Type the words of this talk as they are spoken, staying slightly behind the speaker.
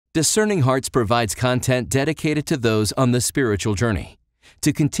Discerning Hearts provides content dedicated to those on the spiritual journey.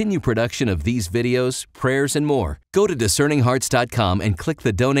 To continue production of these videos, prayers, and more, go to discerninghearts.com and click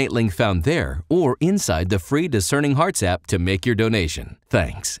the donate link found there or inside the free Discerning Hearts app to make your donation.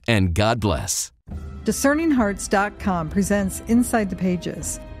 Thanks, and God bless. DiscerningHearts.com presents Inside the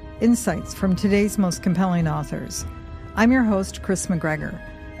Pages, insights from today's most compelling authors. I'm your host, Kris McGregor,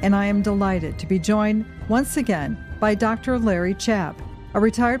 and I am delighted to be joined once again by Dr. Larry Chapp, a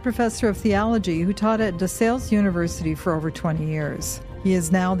retired professor of theology who taught at DeSales University for over 20 years. He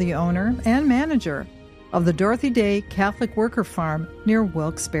is now the owner and manager of the Dorothy Day Catholic Worker Farm near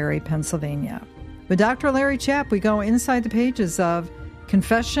Wilkes-Barre, Pennsylvania. With Dr. Larry Chapp, we go inside the pages of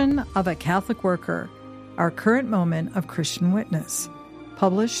Confession of a Catholic Worker, Our Current Moment of Christian Witness,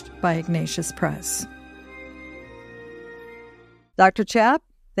 published by Ignatius Press. Dr. Chapp,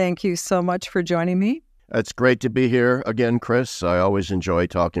 thank you so much for joining me. It's great to be here again, Kris. I always enjoy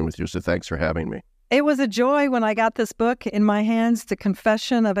talking with you, so thanks for having me. It was a joy when I got this book in my hands, The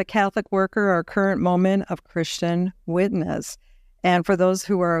Confession of a Catholic Worker, Our Current Moment of Christian Witness. And for those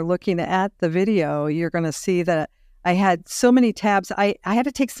who are looking at the video, you're going to see that I had so many tabs. I had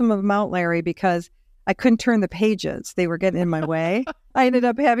to take some of them out, Larry, because I couldn't turn the pages. They were getting in my way. I ended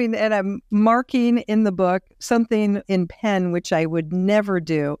up having, and I'm marking in the book something in pen, which I would never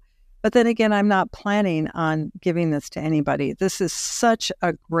do. But then again, I'm not planning on giving this to anybody. This is such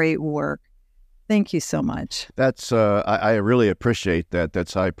a great work. Thank you so much. That's I really appreciate that.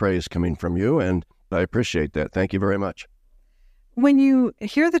 That's high praise coming from you, and I appreciate that. Thank you very much. When you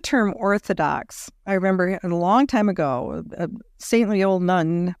hear the term Orthodox, I remember a long time ago, a saintly old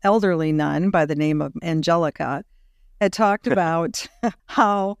nun, elderly nun by the name of Angelica, had talked about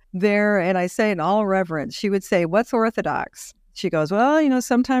how there, and I say in all reverence, she would say, "What's Orthodox?" She goes, "Well,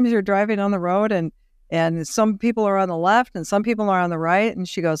 sometimes you're driving on the road and some people are on the left and some people are on the right." And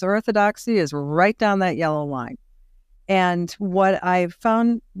she goes, "Orthodoxy is right down that yellow line." And what I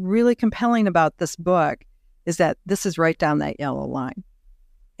found really compelling about this book is that this is right down that yellow line.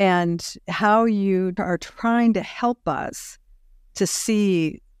 And how you are trying to help us to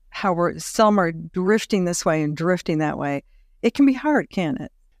see how some are drifting this way and drifting that way. It can be hard, can't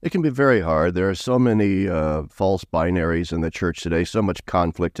it? It can be very hard. There are so many false binaries in the church today, so much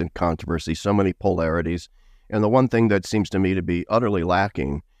conflict and controversy, so many polarities. And the one thing that seems to me to be utterly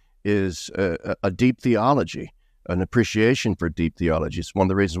lacking is a deep theology, an appreciation for deep theology. It's one of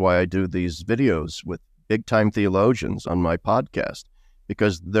the reasons why I do these videos with big-time theologians on my podcast,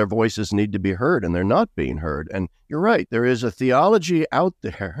 because their voices need to be heard, and they're not being heard. And you're right, there is a theology out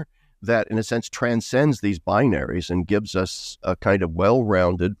there that, in a sense, transcends these binaries and gives us a kind of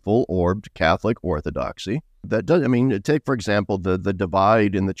well-rounded, full-orbed Catholic orthodoxy. That does, take, for example, the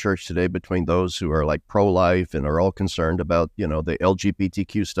divide in the church today between those who are like pro-life and are all concerned about, the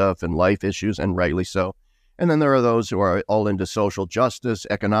LGBTQ stuff and life issues, and rightly so. And then there are those who are all into social justice,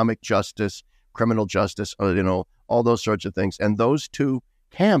 economic justice, criminal justice, all those sorts of things. And those two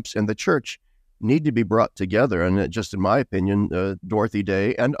camps in the church need to be brought together. And just in my opinion, Dorothy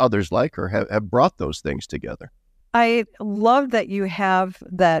Day and others like her have brought those things together. I love that you have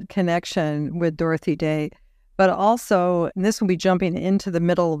that connection with Dorothy Day, but also, and this will be jumping into the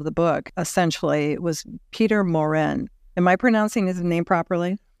middle of the book, essentially, it was Peter Maurin. Am I pronouncing his name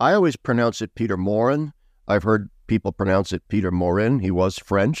properly? I always pronounce it Peter Maurin. I've heard people pronounce it Peter Maurin. He was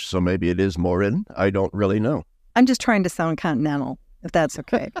French, so maybe it is Maurin. I don't really know. I'm just trying to sound continental, if that's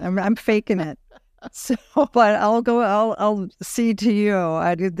okay. I'm faking it. So, but I'll cede to you.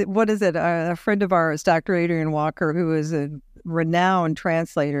 What is it? A friend of ours, Dr. Adrian Walker, who is a renowned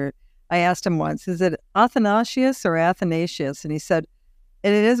translator, I asked him once, is it Athanasius or Athanasius? And he said,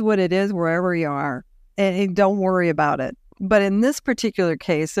 it is what it is wherever you are, and don't worry about it. But in this particular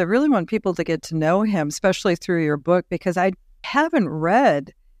case, I really want people to get to know him, especially through your book, because I haven't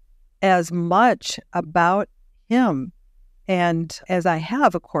read as much about him, and as I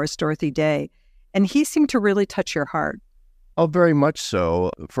have, of course, Dorothy Day. And he seemed to really touch your heart. Oh, very much so,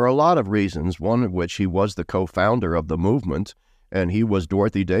 for a lot of reasons, one of which he was the co-founder of the movement, and he was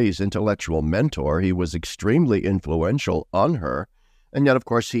Dorothy Day's intellectual mentor. He was extremely influential on her. And yet, of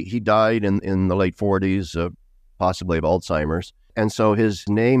course, he died in the late 40s, possibly of Alzheimer's. And so his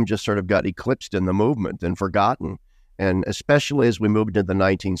name just sort of got eclipsed in the movement and forgotten. And especially as we moved into the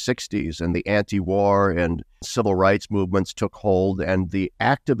 1960s and the anti-war and civil rights movements took hold, and the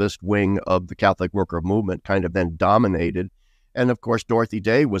activist wing of the Catholic worker movement kind of then dominated. And of course, Dorothy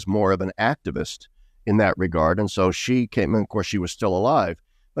Day was more of an activist in that regard. And so she came, and of course, she was still alive.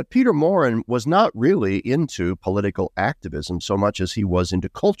 But Peter Maurin was not really into political activism so much as he was into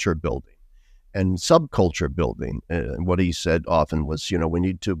culture building. and subculture building. And what he said often was, we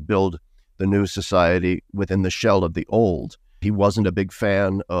need to build the new society within the shell of the old. He wasn't a big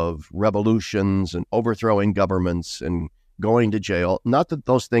fan of revolutions and overthrowing governments and going to jail. Not that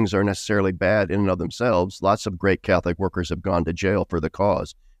those things are necessarily bad in and of themselves. Lots of great Catholic workers have gone to jail for the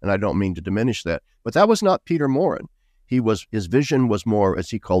cause, and I don't mean to diminish that. But that was not Peter Maurin. His vision was more, as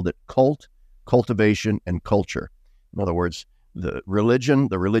he called it, cultivation, and culture. In other words, the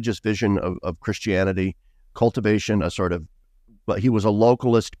religious vision of Christianity, cultivation, but he was a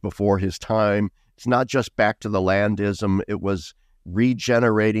localist before his time. It's not just back to the landism. It was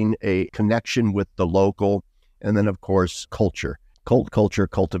regenerating a connection with the local. And then, of course, culture,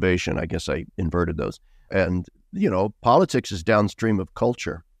 cultivation. I guess I inverted those. And, politics is downstream of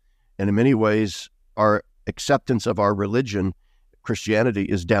culture. And in many ways, our acceptance of our religion, Christianity,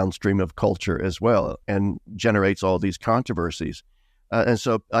 is downstream of culture as well and generates all these controversies. And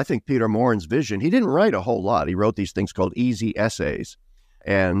so I think Peter Maurin's vision, he didn't write a whole lot. He wrote these things called easy essays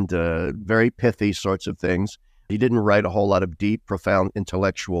and very pithy sorts of things. He didn't write a whole lot of deep, profound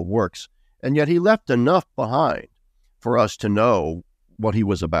intellectual works. And yet he left enough behind for us to know what he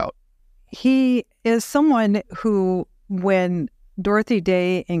was about. He is someone who, when Dorothy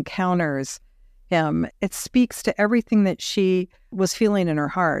Day encounters him, it speaks to everything that she was feeling in her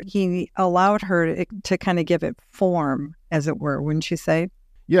heart. He allowed her to kind of give it form, as it were, wouldn't you say?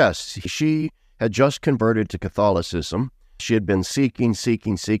 Yes, she had just converted to Catholicism. She had been seeking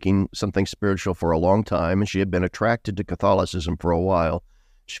something spiritual for a long time, and she had been attracted to Catholicism for a while.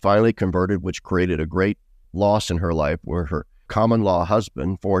 She finally converted, which created a great loss in her life, where her common law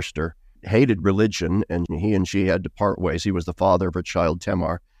husband, Forster, hated religion, and she had to part ways. He was the father of her child,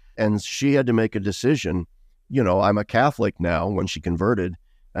 Tamar, and she had to make a decision. I'm a Catholic now when she converted,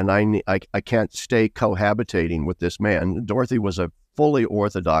 and I can't stay cohabitating with this man. Dorothy was a fully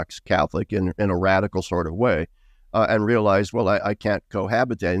Orthodox Catholic in a radical sort of way, and realized, well, I can't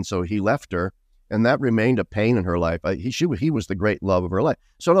cohabitate, and so he left her. And that remained a pain in her life. He was the great love of her life.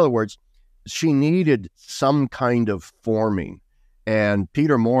 So in other words, she needed some kind of forming. And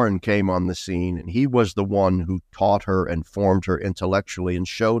Peter Maurin came on the scene, and he was the one who taught her and formed her intellectually and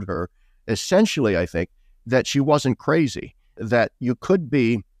showed her, essentially, I think, that she wasn't crazy, that you could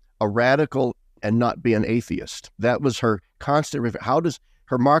be a radical and not be an atheist. That was her constant.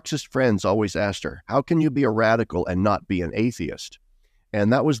 Her Marxist friends always asked her, how can you be a radical and not be an atheist?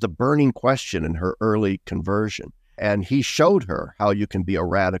 And that was the burning question in her early conversion. And he showed her how you can be a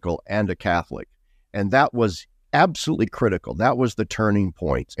radical and a Catholic. And that was absolutely critical. That was the turning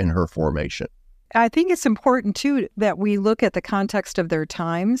point in her formation. I think it's important, too, that we look at the context of their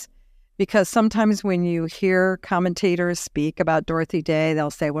times, because sometimes when you hear commentators speak about Dorothy Day, they'll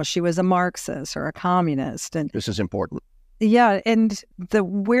say, well, she was a Marxist or a communist. And this is important. Yeah, and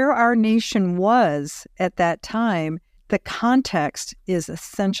where our nation was at that time, the context is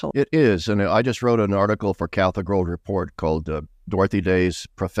essential. It is. And I just wrote an article for Catholic World Report called Dorothy Day's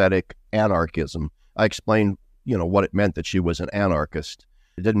Prophetic Anarchism. I explained, what it meant that she was an anarchist.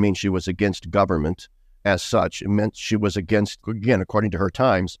 It didn't mean she was against government as such. It meant she was against, again, according to her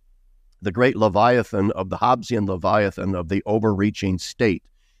times, the great Leviathan of the Hobbesian Leviathan of the overreaching state.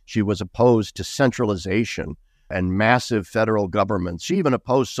 She was opposed to centralization and massive federal government. She even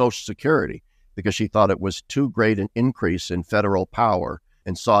opposed Social Security, because she thought it was too great an increase in federal power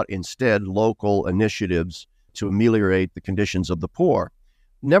and sought instead local initiatives to ameliorate the conditions of the poor.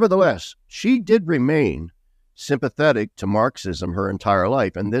 Nevertheless, she did remain sympathetic to Marxism her entire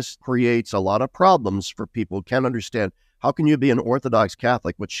life, and this creates a lot of problems for people who can't understand how can you be an Orthodox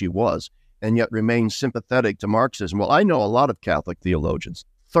Catholic, which she was, and yet remain sympathetic to Marxism. Well, I know a lot of Catholic theologians,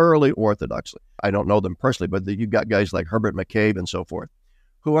 thoroughly Orthodox. I don't know them personally, but you've got guys like Herbert McCabe and so forth,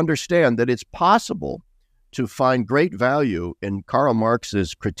 who understand that it's possible to find great value in Karl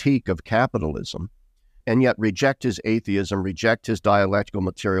Marx's critique of capitalism and yet reject his atheism, reject his dialectical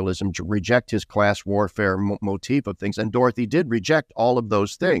materialism, reject his class warfare motif of things. And Dorothy did reject all of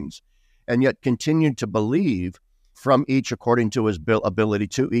those things and yet continued to believe, from each according to his ability,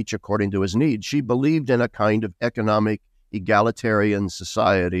 to each according to his need. She believed in a kind of economic egalitarian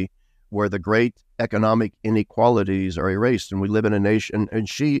society where the great economic inequalities are erased. And we live in a nation, and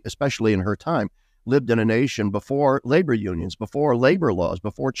she, especially in her time, lived in a nation before labor unions, before labor laws,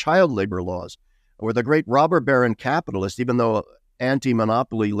 before child labor laws, where the great robber baron capitalists, even though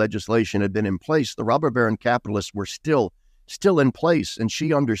anti-monopoly legislation had been in place, the robber baron capitalists were still in place. And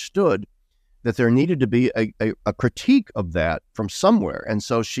she understood that there needed to be a critique of that from somewhere. And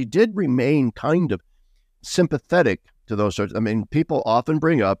so she did remain kind of sympathetic to those sorts. I mean, people often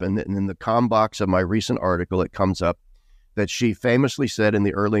bring up, and in the com box of my recent article, it comes up, that she famously said in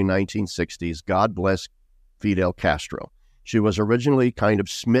the early 1960s, "God bless Fidel Castro." She was originally kind of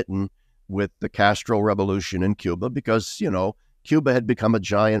smitten with the Castro revolution in Cuba because, Cuba had become a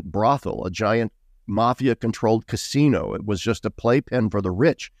giant brothel, a giant mafia-controlled casino. It was just a playpen for the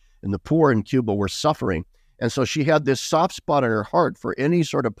rich, and the poor in Cuba were suffering. And so she had this soft spot in her heart for any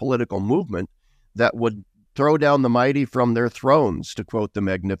sort of political movement that would throw down the mighty from their thrones, to quote the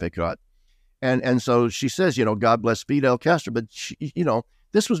Magnificat. And so she says, God bless Fidel Castro. But,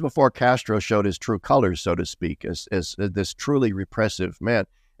 this was before Castro showed his true colors, so to speak, as this truly repressive man.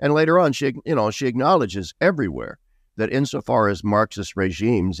 And later on, she acknowledges everywhere that insofar as Marxist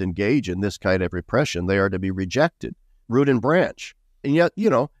regimes engage in this kind of repression, they are to be rejected, root and branch. And yet,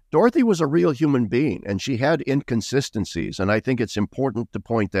 Dorothy was a real human being, and she had inconsistencies, and I think it's important to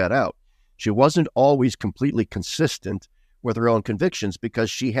point that out. She wasn't always completely consistent with her own convictions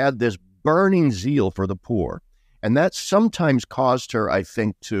because she had this burning zeal for the poor, and that sometimes caused her, I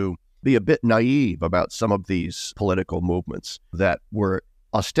think, to be a bit naive about some of these political movements that were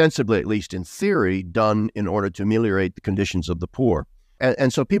ostensibly, at least in theory, done in order to ameliorate the conditions of the poor.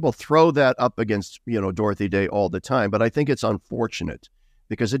 And so people throw that up against, Dorothy Day all the time, but I think it's unfortunate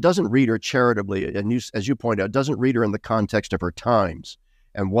because it doesn't read her charitably, and as you point out, it doesn't read her in the context of her times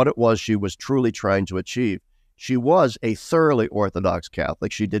and what it was she was truly trying to achieve. She was a thoroughly Orthodox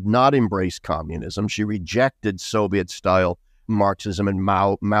Catholic. She did not embrace communism. She rejected Soviet-style Marxism and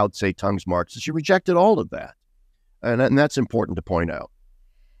Mao Zedong's Marxism. She rejected all of that, and that's important to point out.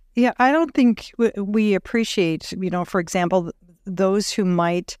 Yeah, I don't think we appreciate, for example, those who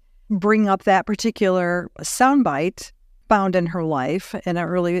might bring up that particular soundbite found in her life in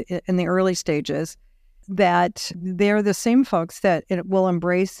the early stages, that they're the same folks that will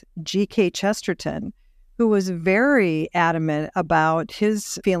embrace G.K. Chesterton, who was very adamant about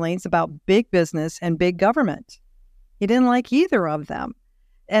his feelings about big business and big government. He didn't like either of them.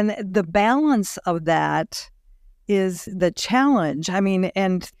 And the balance of that is the challenge.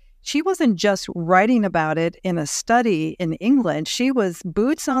 And she wasn't just writing about it in a study in England. She was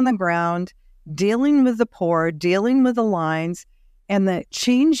boots on the ground, dealing with the poor, dealing with the lines, and the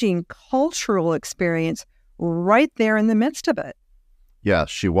changing cultural experience right there in the midst of it. Yeah,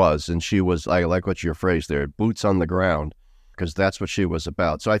 she was. And she was, I like what your phrase there, boots on the ground, because that's what she was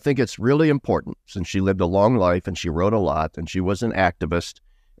about. So I think it's really important, since she lived a long life and she wrote a lot and she was an activist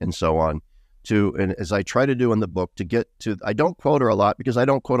and so on, and as I try to do in the book, to get to, I don't quote her a lot because I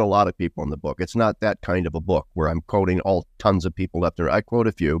don't quote a lot of people in the book. It's not that kind of a book where I'm quoting all tons of people left and right. I quote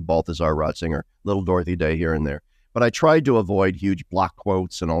a few, Balthasar, Ratzinger, little Dorothy Day here and there. But I tried to avoid huge block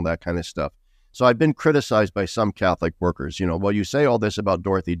quotes and all that kind of stuff. So I've been criticized by some Catholic workers, well, you say all this about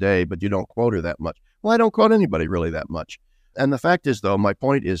Dorothy Day, but you don't quote her that much. Well, I don't quote anybody really that much. And the fact is, though, my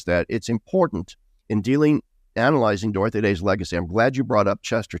point is that it's important in analyzing Dorothy Day's legacy. I'm glad you brought up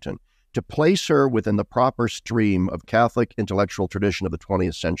Chesterton, to place her within the proper stream of Catholic intellectual tradition of the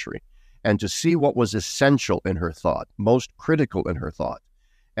 20th century, and to see what was essential in her thought, most critical in her thought.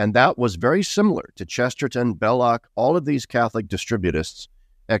 And that was very similar to Chesterton, Belloc, all of these Catholic distributists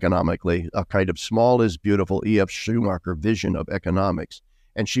economically, a kind of small is beautiful E.F. Schumacher vision of economics.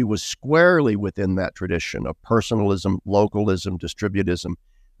 And she was squarely within that tradition of personalism, localism, distributism.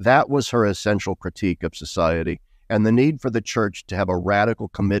 That was her essential critique of society and the need for the church to have a radical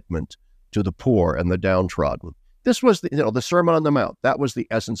commitment to the poor and the downtrodden. This was the Sermon on the Mount. That was the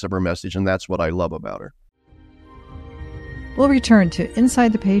essence of her message, and that's what I love about her. We'll return to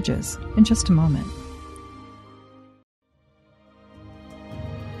Inside the Pages in just a moment.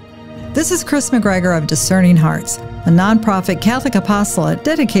 This is Kris McGregor of Discerning Hearts, a nonprofit Catholic apostolate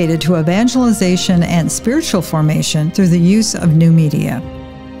dedicated to evangelization and spiritual formation through the use of new media.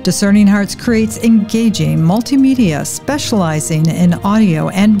 Discerning Hearts creates engaging multimedia specializing in audio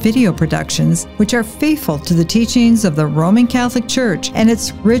and video productions which are faithful to the teachings of the Roman Catholic Church and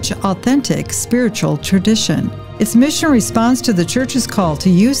its rich, authentic spiritual tradition. Its mission responds to the Church's call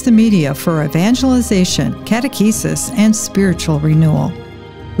to use the media for evangelization, catechesis, and spiritual renewal.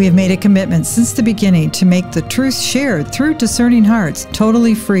 We have made a commitment since the beginning to make the truth shared through Discerning Hearts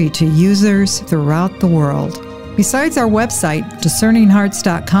totally free to users throughout the world. Besides our website,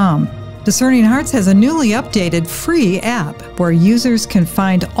 discerninghearts.com, Discerning Hearts has a newly updated free app where users can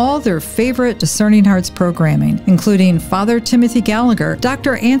find all their favorite Discerning Hearts programming, including Father Timothy Gallagher,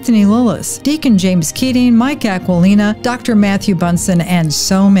 Dr. Anthony Lillis, Deacon James Keating, Mike Aquilina, Dr. Matthew Bunson, and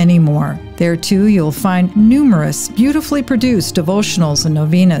so many more. There, too, you'll find numerous beautifully produced devotionals and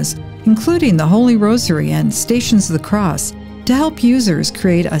novenas, including the Holy Rosary and Stations of the Cross, to help users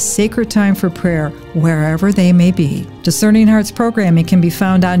create a sacred time for prayer wherever they may be. Discerning Hearts programming can be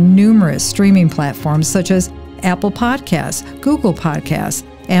found on numerous streaming platforms such as Apple Podcasts, Google Podcasts,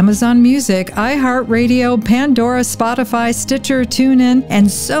 Amazon Music, iHeartRadio, Pandora, Spotify, Stitcher, TuneIn, and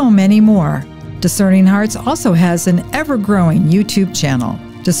so many more. Discerning Hearts also has an ever-growing YouTube channel.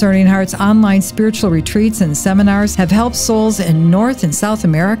 Discerning Hearts online spiritual retreats and seminars have helped souls in North and South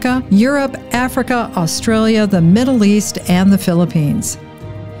America, Europe, Africa, Australia, the Middle East, and the Philippines.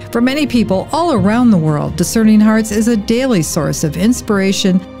 For many people all around the world, Discerning Hearts is a daily source of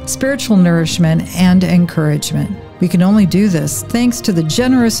inspiration, spiritual nourishment, and encouragement. We can only do this thanks to the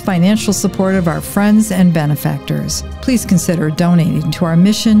generous financial support of our friends and benefactors. Please consider donating to our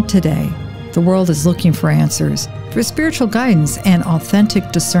mission today. The world is looking for answers, for spiritual guidance and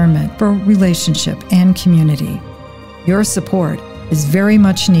authentic discernment for relationship and community. Your support is very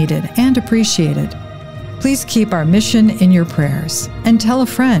much needed and appreciated. Please keep our mission in your prayers and tell a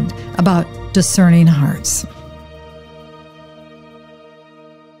friend about Discerning Hearts.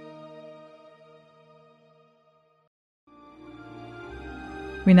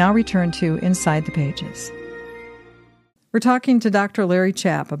 We now return to Inside the Pages. We're talking to Dr. Larry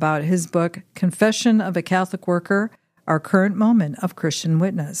Chapp about his book, Confession of a Catholic Worker, Our Current Moment of Christian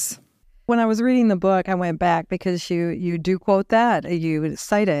Witness. When I was reading the book, I went back because you do quote that. You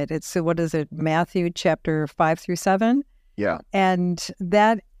cite it. It's, what is it, Matthew chapter 5-7? Yeah. And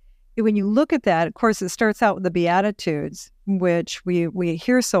that, when you look at that, of course, it starts out with the Beatitudes, which we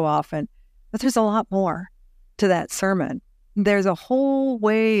hear so often, but there's a lot more to that sermon. There's a whole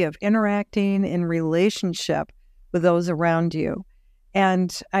way of interacting in relationship with those around you.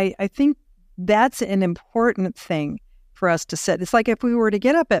 And I think that's an important thing for us to sit. It's like if we were to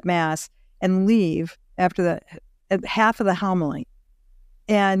get up at Mass and leave after half of the homily.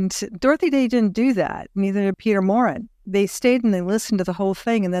 And Dorothy Day didn't do that, neither did Peter Maurin. They stayed and they listened to the whole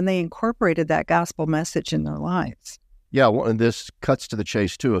thing, and then they incorporated that gospel message in their lives. Yeah, well, and this cuts to the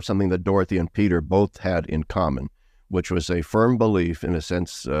chase, too, of something that Dorothy and Peter both had in common, which was a firm belief, in a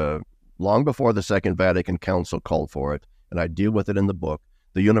sense, long before the Second Vatican Council called for it, and I deal with it in the book,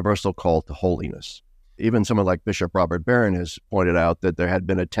 the universal call to holiness. Even someone like Bishop Robert Barron has pointed out that there had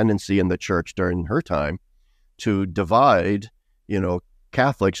been a tendency in the church during her time to divide,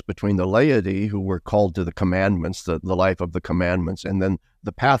 Catholics between the laity who were called to the commandments, the life of the commandments, and then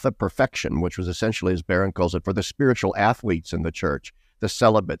the path of perfection, which was essentially, as Barron calls it, for the spiritual athletes in the church, the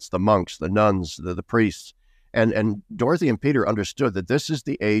celibates, the monks, the nuns, the priests. And Dorothy and Peter understood that this is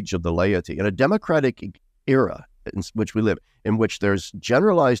the age of the laity. In a democratic era in which we live, in which there's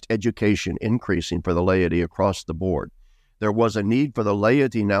generalized education increasing for the laity across the board, there was a need for the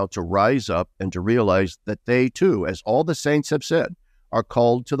laity now to rise up and to realize that they too, as all the saints have said, are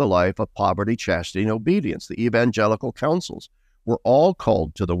called to the life of poverty, chastity, and obedience. The evangelical councils were all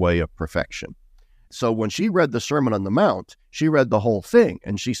called to the way of perfection. So when she read the Sermon on the Mount, she read the whole thing,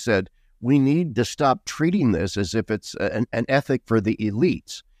 and she said, we need to stop treating this as if it's an ethic for the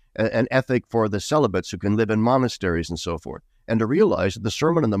elites, an ethic for the celibates who can live in monasteries and so forth, and to realize that the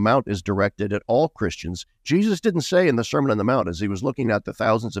Sermon on the Mount is directed at all Christians. Jesus didn't say in the Sermon on the Mount, as he was looking at the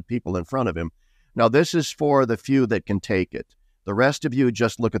thousands of people in front of him, now this is for the few that can take it. The rest of you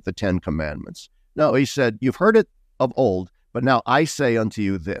just look at the 10 Commandments. No, he said, you've heard it of old, but now I say unto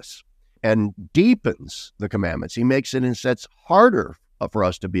you this, and deepens the commandments. He makes it, in a sense, harder for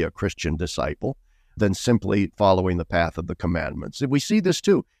us to be a Christian disciple than simply following the path of the commandments. And we see this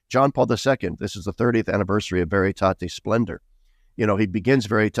too. John Paul II, this is the 30th anniversary of Veritatis Splendor. He begins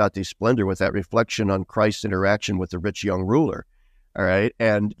Veritatis Splendor with that reflection on Christ's interaction with the rich young ruler. All right.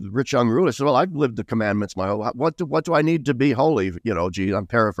 And the rich young ruler said, well, I've lived the commandments my whole life. What do I need to be holy? I'm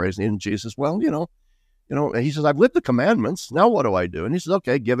paraphrasing. And Jesus, he says, I've lived the commandments. Now what do I do? And he says,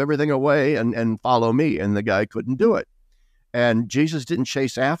 okay, give everything away and follow me. And the guy couldn't do it. And Jesus didn't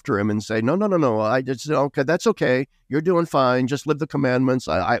chase after him and say, no. I just said, okay, that's okay. You're doing fine. Just live the commandments.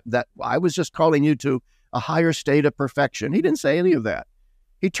 I was just calling you to a higher state of perfection. He didn't say any of that.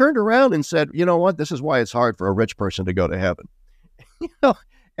 He turned around and said, you know what? This is why it's hard for a rich person to go to heaven.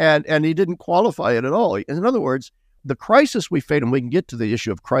 And he didn't qualify it at all. In other words, the crisis we face, and we can get to the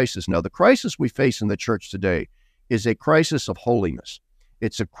issue of crisis now, the crisis we face in the church today is a crisis of holiness.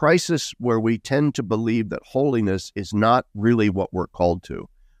 It's a crisis where we tend to believe that holiness is not really what we're called to.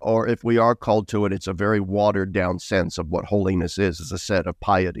 Or if we are called to it, it's a very watered down sense of what holiness is a set of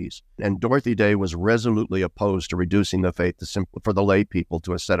pieties. And Dorothy Day was resolutely opposed to reducing the faith for the lay people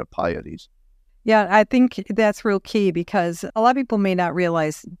to a set of pieties. Yeah, I think that's real key because a lot of people may not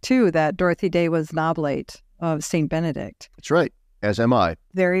realize, too, that Dorothy Day was an oblate of St. Benedict. That's right, as am I.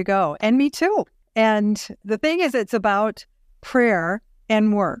 There you go. And me, too. And the thing is, it's about prayer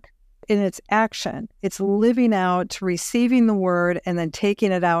and work in its action. It's living out, receiving the word, and then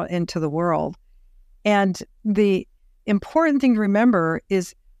taking it out into the world. And the important thing to remember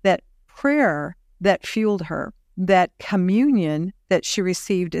is that prayer that fueled her, that communion that she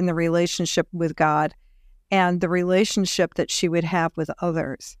received in the relationship with God, and the relationship that she would have with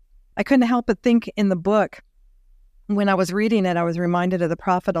others. I couldn't help but think in the book, when I was reading it, I was reminded of the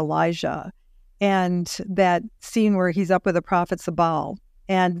prophet Elijah and that scene where he's up with the prophets of Baal.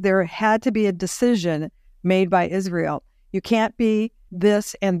 And there had to be a decision made by Israel. You can't be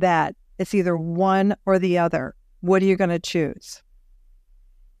this and that. It's either one or the other. What are you going to choose?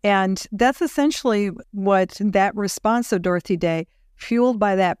 And that's essentially what that response of Dorothy Day, fueled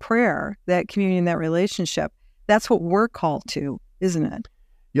by that prayer, that communion, that relationship, that's what we're called to, isn't it?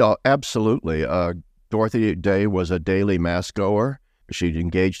 Yeah, absolutely. Dorothy Day was a daily mass goer. She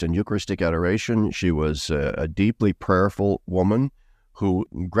engaged in Eucharistic adoration. She was a deeply prayerful woman who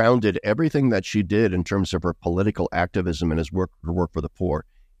grounded everything that she did in terms of her political activism and her work for the poor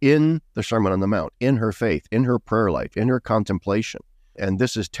in the Sermon on the Mount, in her faith, in her prayer life, in her contemplation. And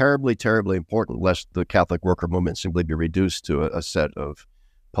this is terribly, terribly important, lest the Catholic worker movement simply be reduced to a set of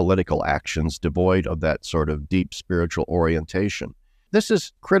political actions devoid of that sort of deep spiritual orientation. This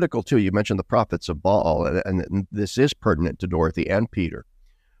is critical, too. You mentioned the prophets of Baal, and this is pertinent to Dorothy and Peter,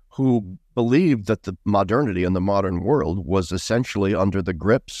 who believed that the modernity in the modern world was essentially under the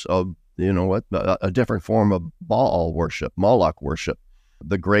grips of, a different form of Baal worship, Moloch worship,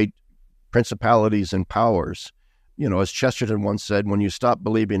 the great principalities and powers. As Chesterton once said, when you stop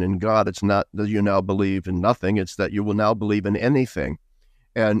believing in God, it's not that you now believe in nothing, it's that you will now believe in anything.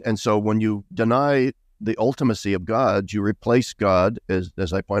 And so when you deny the ultimacy of God, you replace God,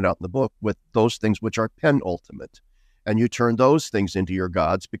 as I point out in the book, with those things which are penultimate. And you turn those things into your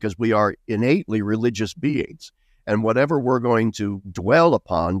gods because we are innately religious beings. And whatever we're going to dwell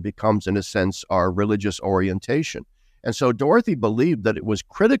upon becomes, in a sense, our religious orientation. And so Dorothy believed that it was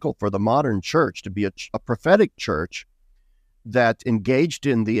critical for the modern church to be a prophetic church that engaged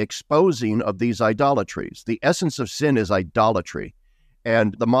in the exposing of these idolatries. The essence of sin is idolatry.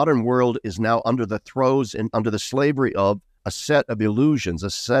 And the modern world is now under the throes and under the slavery of a set of illusions,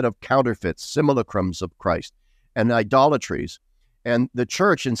 a set of counterfeits, simulacrums of Christ, and idolatries. And the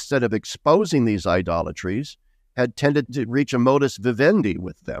church, instead of exposing these idolatries, had tended to reach a modus vivendi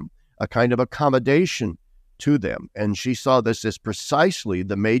with them, a kind of accommodation to them. And she saw this as precisely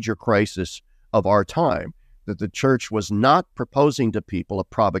the major crisis of our time, that the church was not proposing to people a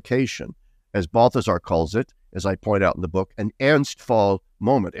provocation, as Balthasar calls it, as I point out in the book, an Ernstfall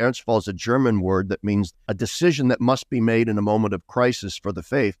moment. Ernstfall is a German word that means a decision that must be made in a moment of crisis for the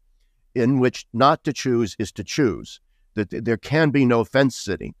faith, in which not to choose is to choose, that there can be no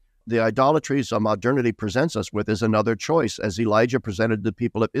fence-sitting. The idolatries modernity presents us with is another choice, as Elijah presented to the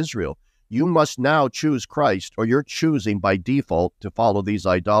people of Israel. You must now choose Christ, or you're choosing by default to follow these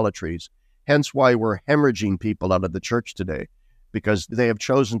idolatries. Hence why we're hemorrhaging people out of the church today, because they have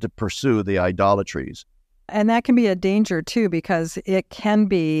chosen to pursue the idolatries. And that can be a danger, too, because it can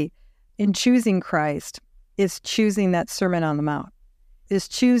be, in choosing Christ, is choosing that Sermon on the Mount, is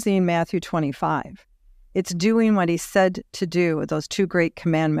choosing Matthew 25. It's doing what he said to do with those two great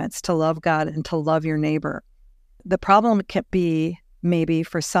commandments, to love God and to love your neighbor. The problem can be, maybe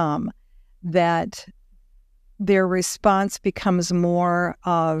for some, that their response becomes more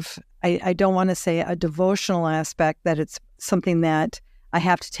of, I don't want to say a devotional aspect, that it's something that I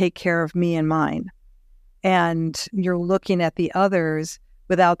have to take care of me and mine. And you're looking at the others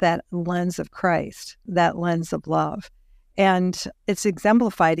without that lens of Christ, that lens of love. And it's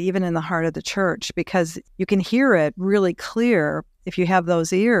exemplified even in the heart of the church, because you can hear it really clear if you have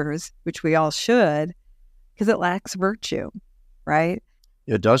those ears, which we all should, because it lacks virtue, right?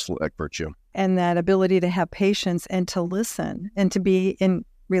 It does lack virtue. And that ability to have patience and to listen and to be in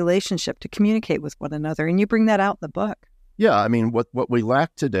relationship, to communicate with one another. And you bring that out in the book. Yeah, I mean, what we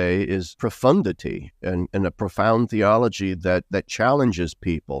lack today is profundity and a profound theology that challenges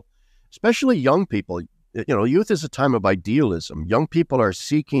people, especially young people. Youth is a time of idealism. Young people are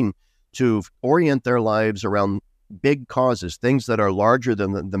seeking to orient their lives around big causes, things that are larger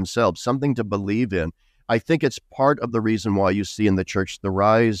than themselves, something to believe in. I think it's part of the reason why you see in the church the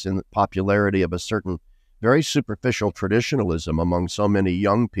rise in the popularity of a certain very superficial traditionalism among so many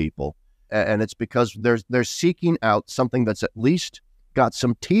young people. And it's because they're seeking out something that's at least got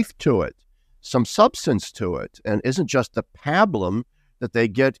some teeth to it, some substance to it, and isn't just the pablum that they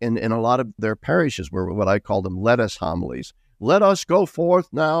get in a lot of their parishes, where what I call them let us homilies. Let us go forth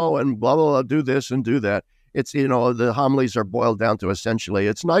now and blah, blah, blah, do this and do that. It's, the homilies are boiled down to essentially,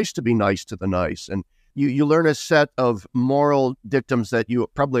 it's nice to be nice to the nice. And you learn a set of moral dictums that you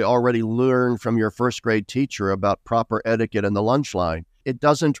probably already learned from your first grade teacher about proper etiquette and the lunch line. It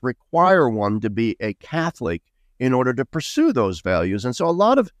doesn't require one to be a Catholic in order to pursue those values. And so a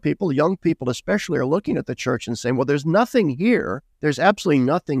lot of people, young people especially, are looking at the church and saying, well, there's nothing here. There's absolutely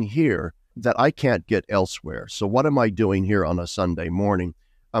nothing here that I can't get elsewhere. So what am I doing here on a Sunday morning?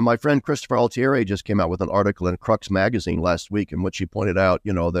 My friend Christopher Altieri just came out with an article in Crux magazine last week in which he pointed out,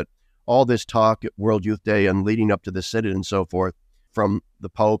 that all this talk at World Youth Day and leading up to the Synod and so forth from the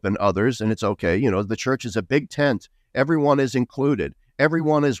Pope and others, and it's okay, the church is a big tent. Everyone is included.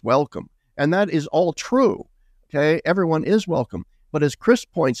 Everyone is welcome. And that is all true. Okay, everyone is welcome. But as Kris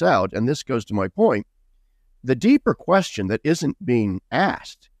points out, and this goes to my point, the deeper question that isn't being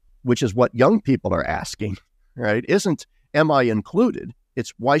asked, which is what young people are asking, right, isn't, am I included?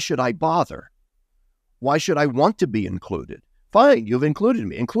 It's, why should I bother? Why should I want to be included? Fine, you've included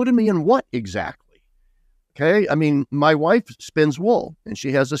me. Included me in what exactly? Okay, I mean, my wife spins wool, and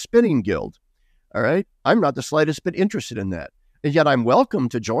she has a spinning guild. All right, I'm not the slightest bit interested in that. And yet I'm welcome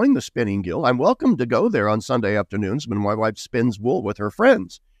to join the spinning guild. I'm welcome to go there on Sunday afternoons when my wife spins wool with her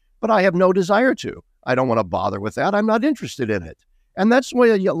friends. But I have no desire to. I don't want to bother with that. I'm not interested in it. And that's the way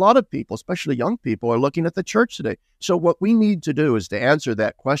a lot of people, especially young people, are looking at the church today. So what we need to do is to answer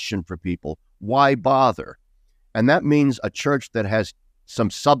that question for people. Why bother? And that means a church that has some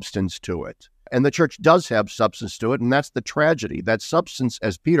substance to it. And the church does have substance to it, and that's the tragedy. That substance,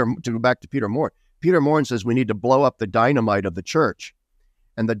 as to go back to Peter Maurin says we need to blow up the dynamite of the church.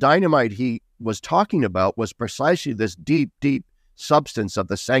 And the dynamite he was talking about was precisely this deep, deep substance of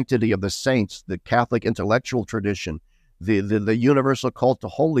the sanctity of the saints, the Catholic intellectual tradition, the universal cult to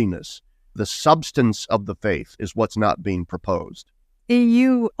holiness. The substance of the faith is what's not being proposed.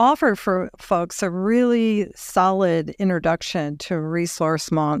 You offer for folks a really solid introduction to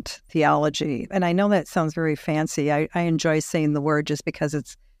ressourcement theology. And I know that sounds very fancy. I enjoy saying the word just because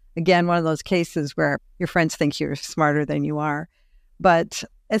it's, again, one of those cases where your friends think you're smarter than you are. But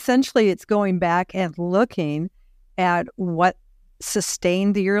essentially, it's going back and looking at what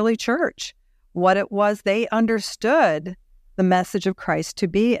sustained the early church, what it was they understood the message of Christ to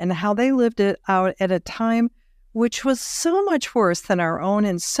be, and how they lived it out at a time which was so much worse than our own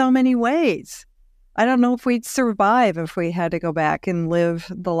in so many ways. I don't know if we'd survive if we had to go back and live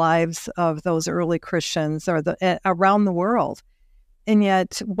the lives of those early Christians or around the world. And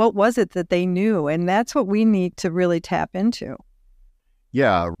yet, what was it that they knew? And that's what we need to really tap into.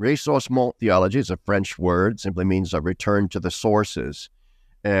 Yeah, ressourcement theology is a French word, simply means a return to the sources.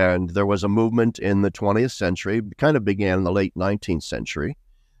 And there was a movement in the 20th century, kind of began in the late 19th century,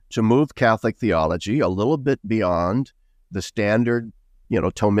 to move Catholic theology a little bit beyond the standard,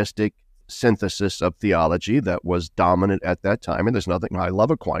 Thomistic synthesis of theology that was dominant at that time. And there's nothing, I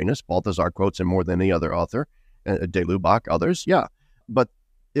love Aquinas. Balthasar quotes him more than any other author, de Lubac, others, yeah. But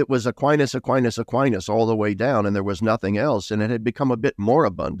it was Aquinas all the way down, and there was nothing else. And it had become a bit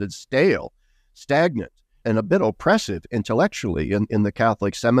moribund and stale, stagnant, and a bit oppressive intellectually in the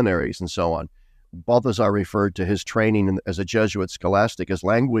Catholic seminaries and so on. Balthasar referred to his training as a Jesuit scholastic as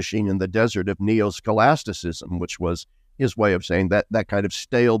languishing in the desert of neo-scholasticism, which was his way of saying that kind of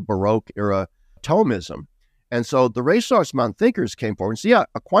stale Baroque-era Thomism. And so the ressourcement thinkers came forward and said, yeah,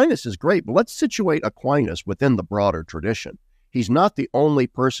 Aquinas is great, but let's situate Aquinas within the broader tradition. He's not the only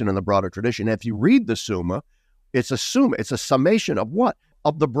person in the broader tradition. If you read the Summa, it's a summation of what?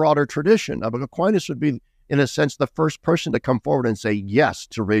 Of the broader tradition. Aquinas would be, in a sense, the first person to come forward and say yes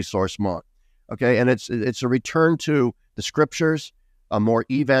to ressourcement. Okay, and it's a return to the scriptures, a more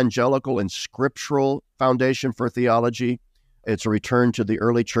evangelical and scriptural foundation for theology. It's a return to the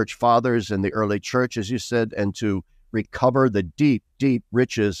early church fathers and the early church, as you said, and to recover the deep, deep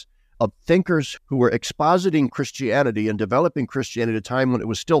riches of thinkers who were expositing Christianity and developing Christianity at a time when it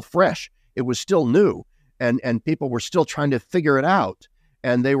was still fresh, it was still new, and people were still trying to figure it out.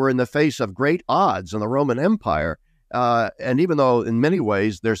 And they were in the face of great odds in the Roman Empire. And even though in many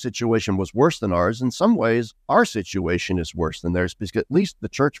ways their situation was worse than ours, in some ways our situation is worse than theirs, because at least the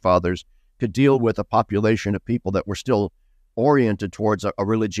church fathers could deal with a population of people that were still oriented towards a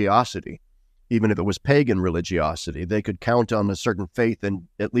religiosity. Even if it was pagan religiosity, they could count on a certain faith,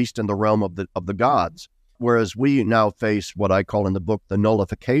 at least in the realm of the gods. Whereas we now face what I call in the book the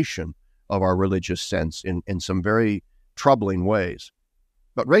nullification of our religious sense in some very troubling ways.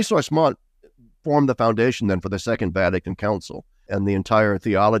 But ressourcement formed the foundation then for the Second Vatican Council and the entire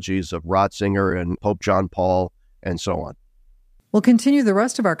theologies of Ratzinger and Pope John Paul and so on. We'll continue the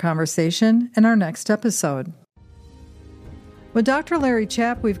rest of our conversation in our next episode. With Dr. Larry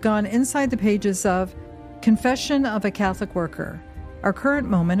Chapp, we've gone inside the pages of Confession of a Catholic Worker, Our Current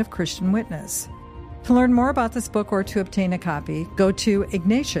Moment of Christian Witness. To learn more about this book or to obtain a copy, go to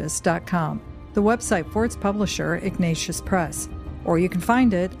ignatius.com, the website for its publisher, Ignatius Press. or you can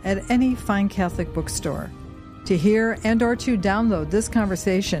find it at any fine Catholic bookstore. To hear and or to download this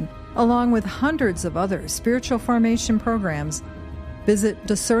conversation, along with hundreds of other spiritual formation programs, visit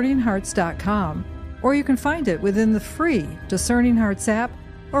discerninghearts.com, or you can find it within the free Discerning Hearts app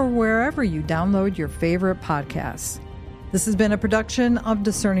or wherever you download your favorite podcasts. This has been a production of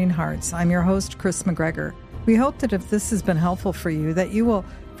Discerning Hearts. I'm your host, Kris McGregor. We hope that if this has been helpful for you, that you will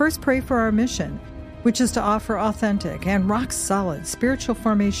first pray for our mission, which is to offer authentic and rock-solid spiritual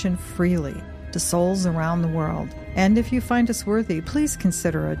formation freely to souls around the world. And if you find us worthy, please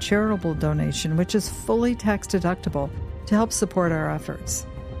consider a charitable donation, which is fully tax-deductible, to help support our efforts.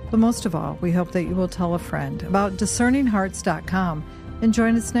 But most of all, we hope that you will tell a friend about discerninghearts.com and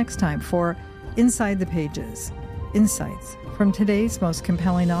join us next time for Inside the Pages, insights from today's most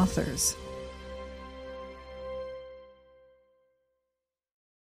compelling authors.